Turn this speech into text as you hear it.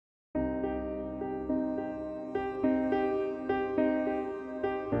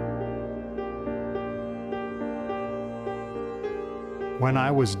When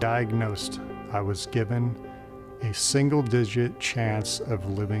I was diagnosed, I was given a single-digit chance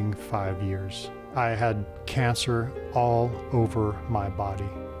of living 5 years. I had cancer all over my body,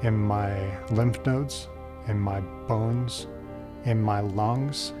 in my lymph nodes, in my bones, in my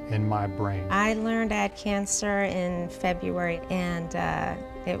lungs, in my brain. I learned I had cancer in February, and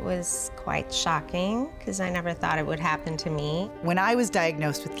it was quite shocking because I never thought it would happen to me. When I was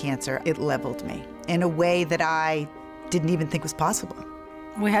diagnosed with cancer, it leveled me in a way that I didn't even think was possible.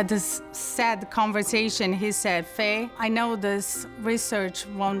 We had this sad conversation. He said, "Faye, I know this research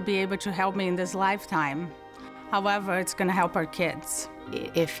won't be able to help me in this lifetime. However, it's going to help our kids."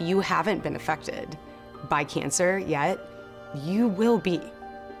 If you haven't been affected by cancer yet, you will be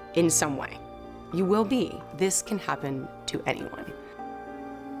in some way. You will be. This can happen to anyone.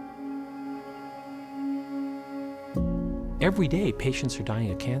 Every day, patients are dying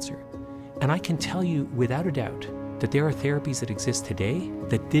of cancer. And I can tell you without a doubt that there are therapies that exist today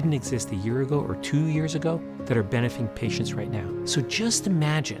that didn't exist a year ago or 2 years ago that are benefiting patients right now. So just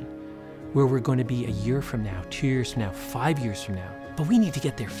imagine where we're going to be a year from now, 2 years from now, 5 years from now. But we need to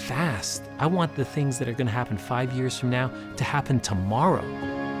get there fast. I want the things that are going to happen 5 years from now to happen tomorrow.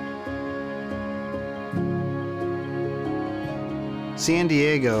 San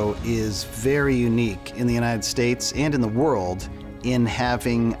Diego is very unique in the United States and in the world in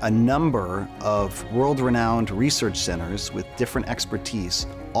having a number of world-renowned research centers with different expertise,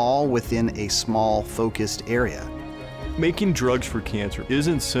 all within a small, focused area. Making drugs for cancer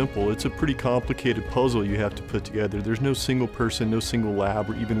isn't simple. It's a pretty complicated puzzle you have to put together. There's no single person, no single lab,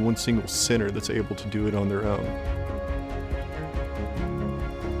 or even one single center that's able to do it on their own.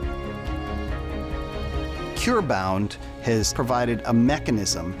 CureBound has provided a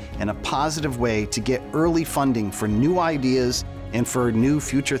mechanism and a positive way to get early funding for new ideas and for new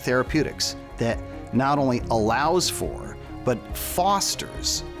future therapeutics that not only allows for, but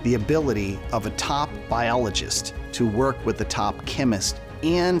fosters the ability of a top biologist to work with a top chemist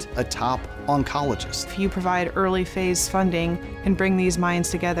and a top oncologist. If you provide early phase funding and bring these minds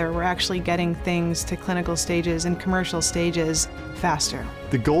together, we're actually getting things to clinical stages and commercial stages faster.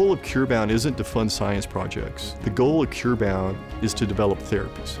 The goal of CureBound isn't to fund science projects. The goal of CureBound is to develop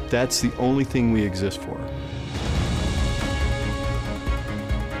therapies. That's the only thing we exist for.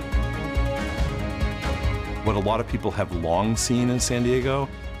 What a lot of people have long seen in San Diego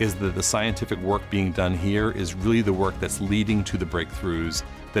is that the scientific work being done here is really the work that's leading to the breakthroughs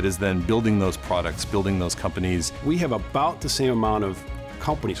that is then building those products, building those companies. We have about the same amount of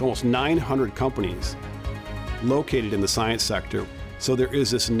companies, almost 900 companies located in the science sector. So there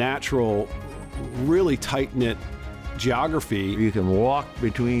is this natural, really tight-knit geography. You can walk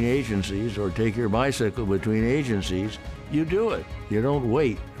between agencies or take your bicycle between agencies. You do it. You don't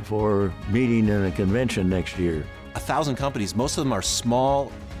wait for meeting in a convention next year. 1,000 companies, most of them are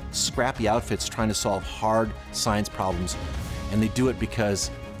small, scrappy outfits trying to solve hard science problems. And they do it because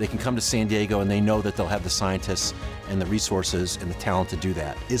they can come to San Diego and they know that they'll have the scientists and the resources and the talent to do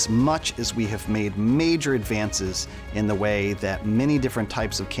that. As much as we have made major advances in the way that many different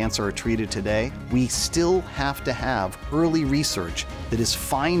types of cancer are treated today, we still have to have early research that is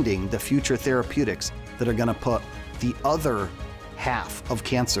finding the future therapeutics that are going to put the other half of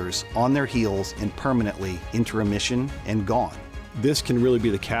cancers on their heels and permanently into remission and gone. This can really be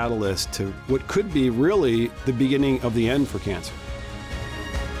the catalyst to what could be really the beginning of the end for cancer.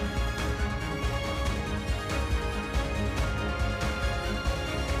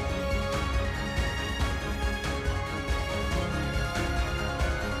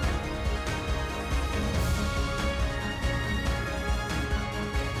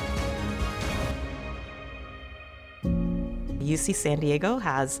 UC San Diego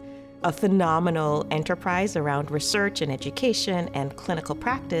has a phenomenal enterprise around research and education and clinical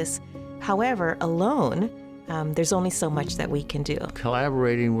practice. However, alone, there's only so much that we can do.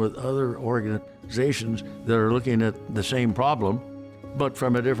 Collaborating with other organizations that are looking at the same problem, but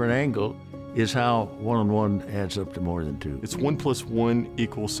from a different angle, is how 1 and 1 adds up to more than 2. It's 1 + 1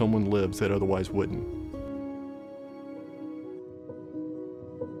 equals someone lives that otherwise wouldn't.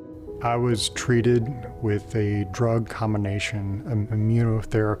 I was treated with a drug combination,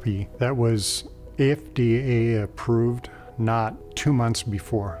 immunotherapy, that was FDA approved not 2 months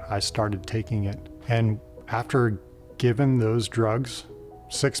before I started taking it. And after given those drugs,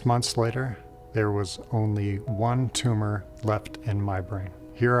 6 months later, there was only 1 tumor left in my brain.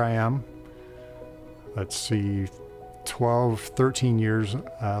 Here I am, let's see, 12, 13 years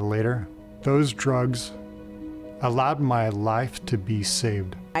later. Those drugs allowed my life to be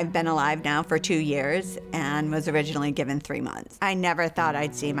saved. I've been alive now for 2 years and was originally given 3 months. I never thought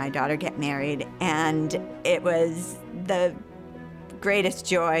I'd see my daughter get married, and it was the greatest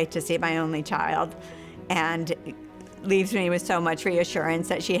joy to see my only child, and leaves me with so much reassurance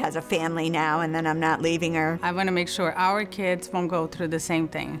that she has a family now and that I'm not leaving her. I want to make sure our kids won't go through the same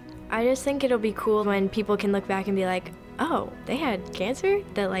thing. I just think it'll be cool when people can look back and be like, oh, they had cancer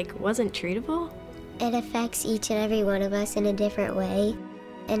that like wasn't treatable. It affects each and every one of us in a different way.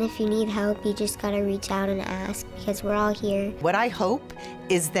 And if you need help, you just gotta reach out and ask, because we're all here. What I hope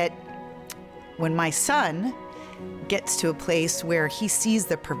is that when my son gets to a place where he sees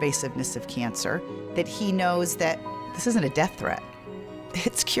the pervasiveness of cancer, that he knows that this isn't a death threat.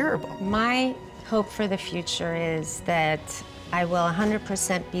 It's curable. My hope for the future is that I will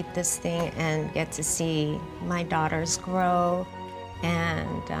 100% beat this thing and get to see my daughters grow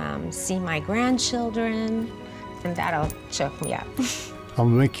and see my grandchildren, and that'll choke me up.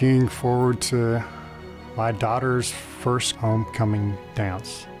 I'm looking forward to my daughter's first homecoming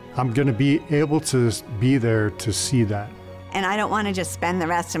dance. I'm gonna be able to be there to see that. And I don't want to just spend the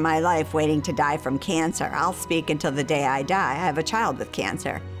rest of my life waiting to die from cancer. I'll speak until the day I die. I have a child with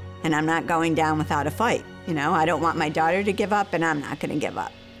cancer, and I'm not going down without a fight. You know, I don't want my daughter to give up, and I'm not going to give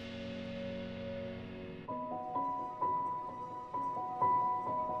up.